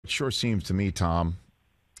It sure seems to me, Tom,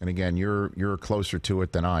 and again, you're closer to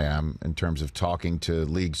it than I am in terms of talking to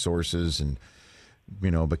league sources and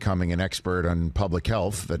becoming an expert on public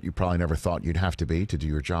health that you probably never thought you'd have to be to do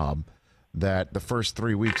your job. That the first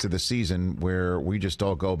 3 weeks of the season where we just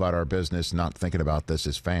all go about our business, not thinking about this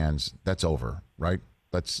as fans, that's over, right?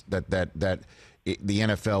 The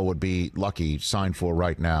NFL would be lucky, signed for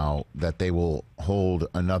right now, that they will hold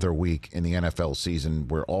another week in the NFL season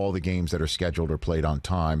where all the games that are scheduled are played on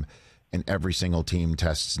time and every single team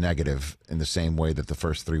tests negative in the same way that the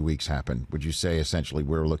first 3 weeks happened. Would you say essentially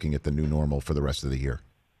we're looking at the new normal for the rest of the year,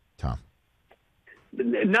 Tom?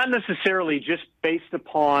 Not necessarily, just based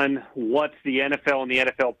upon what the NFL and the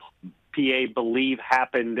NFLPA believe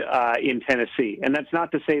happened in Tennessee. And that's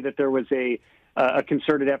not to say that there was a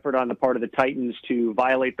concerted effort on the part of the Titans to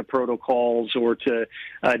violate the protocols or to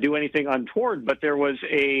do anything untoward, but there was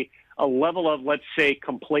a level of, let's say,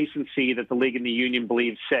 complacency that the league and the union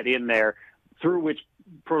believe set in there through which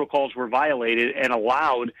protocols were violated and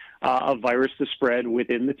allowed a virus to spread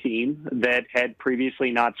within the team that had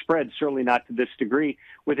previously not spread, certainly not to this degree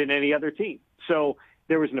within any other team. So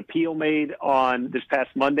there was an appeal made on this past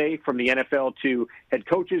Monday from the NFL to head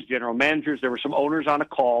coaches, general managers. There were some owners on a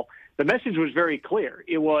call. The message was very clear.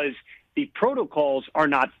 It was the protocols are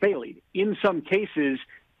not failing. In some cases,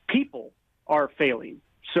 people are failing.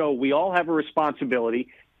 So we all have a responsibility.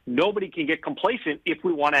 Nobody can get complacent if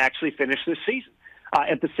we want to actually finish this season.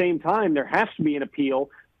 At the same time, there has to be an appeal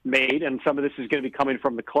made, and some of this is going to be coming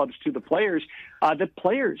from the clubs to the players, that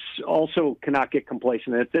players also cannot get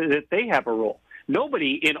complacent, that they have a role.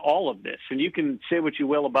 Nobody in all of this, and you can say what you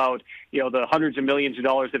will about the hundreds of millions of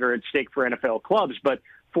dollars that are at stake for NFL clubs, but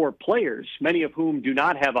for players, many of whom do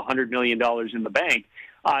not have $100 million in the bank,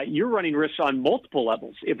 you're running risks on multiple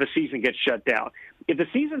levels if a season gets shut down. If the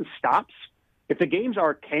season stops, if the games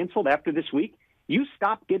are canceled after this week, you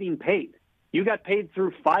stop getting paid. You got paid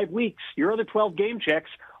through 5 weeks. Your other 12 game checks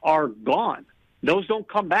are gone. Those don't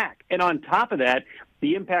come back. And on top of that,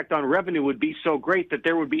 the impact on revenue would be so great that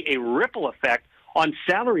there would be a ripple effect on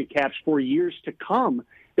salary caps for years to come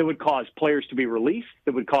that would cause players to be released,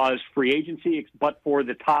 that would cause free agency, but for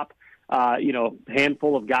the top,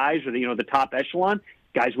 handful of guys or the top echelon,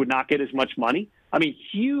 guys would not get as much money. I mean,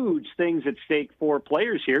 huge things at stake for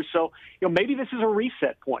players here. So, maybe this is a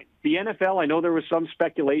reset point. The NFL, I know there was some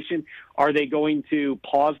speculation. Are they going to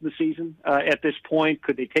pause the season at this point?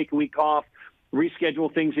 Could they take a week off,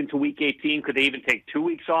 reschedule things into Week 18? Could they even take 2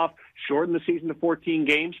 weeks off, shorten the season to 14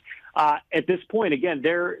 games? At this point, again,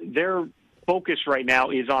 their focus right now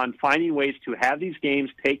is on finding ways to have these games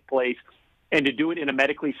take place and to do it in a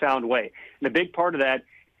medically sound way. And a big part of that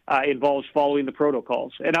involves following the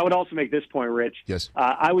protocols. And I would also make this point, Rich. Yes.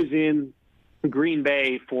 I was in Green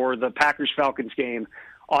Bay for the Packers-Falcons game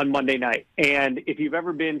on Monday night. And if you've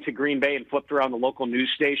ever been to Green Bay and flipped around the local news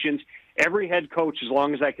stations, every head coach, as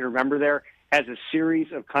long as I can remember there, has a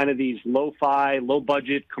series of kind of these lo-fi,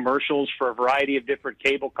 low-budget commercials for a variety of different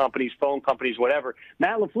cable companies, phone companies, whatever.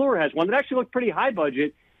 Matt LaFleur has one that actually looked pretty high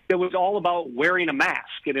budget that was all about wearing a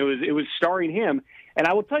mask, and it was starring him. And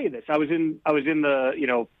I will tell you this: I was in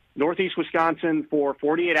the Northeast Wisconsin for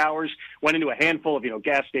 48 hours. Went into a handful of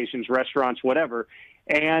gas stations, restaurants, whatever,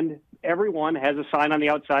 and everyone has a sign on the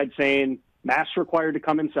outside saying masks required to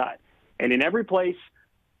come inside. And in every place,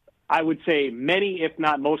 I would say many, if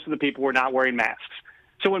not most, of the people were not wearing masks.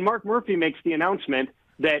 So when Mark Murphy makes the announcement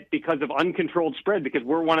that because of uncontrolled spread, because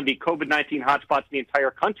we're one of the COVID-19 hotspots in the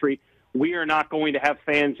entire country, we are not going to have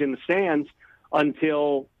fans in the stands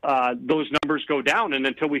until those numbers go down and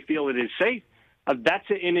until we feel it is safe. That's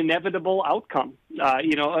an inevitable outcome.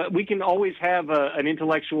 We can always have an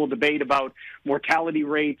intellectual debate about mortality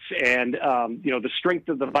rates and, the strength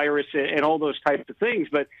of the virus and all those types of things.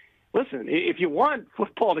 But listen, if you want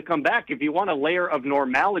football to come back, if you want a layer of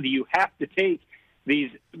normality, you have to take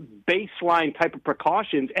these baseline type of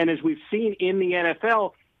precautions. And as we've seen in the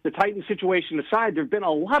NFL, the Titans situation aside, there have been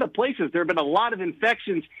a lot of places, there have been a lot of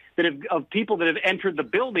infections of people that have entered the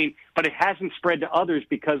building, but it hasn't spread to others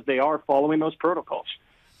because they are following those protocols.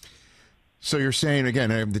 So you're saying,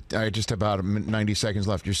 again, I just about 90 seconds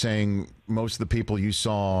left. You're saying most of the people you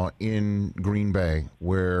saw in Green Bay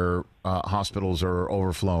where hospitals are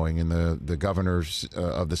overflowing and the governors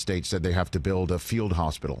of the state said they have to build a field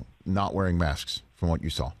hospital, not wearing masks from what you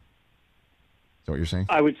saw. Is that what you're saying?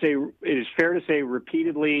 I would say it is fair to say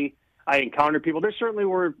repeatedly I encountered people. There certainly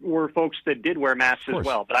were folks that did wear masks as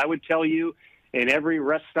well. But I would tell you, in every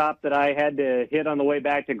rest stop that I had to hit on the way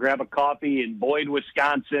back to grab a coffee in Boyd,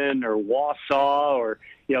 Wisconsin, or Wausau, or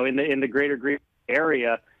in the greater Green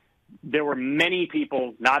area, there were many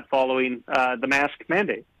people not following the mask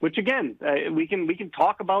mandate, which, again, we can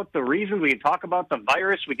talk about the reasons. We can talk about the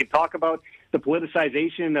virus. We can talk about the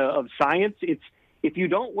politicization of science. If you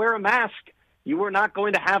don't wear a mask, you are not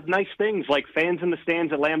going to have nice things like fans in the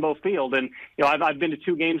stands at Lambeau Field. And, I've been to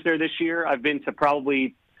 2 games there this year. I've been to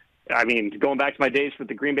probably, going back to my days with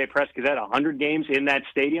the Green Bay Press-Gazette, 100 games in that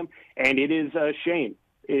stadium, and it is a shame.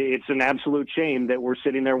 It's an absolute shame that we're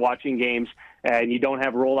sitting there watching games and you don't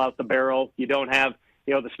have roll out the barrel. You don't have,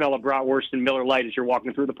 the smell of bratwurst and Miller Lite as you're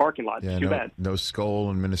walking through the parking lot. It's too bad. No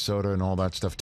Skol in Minnesota and all that stuff.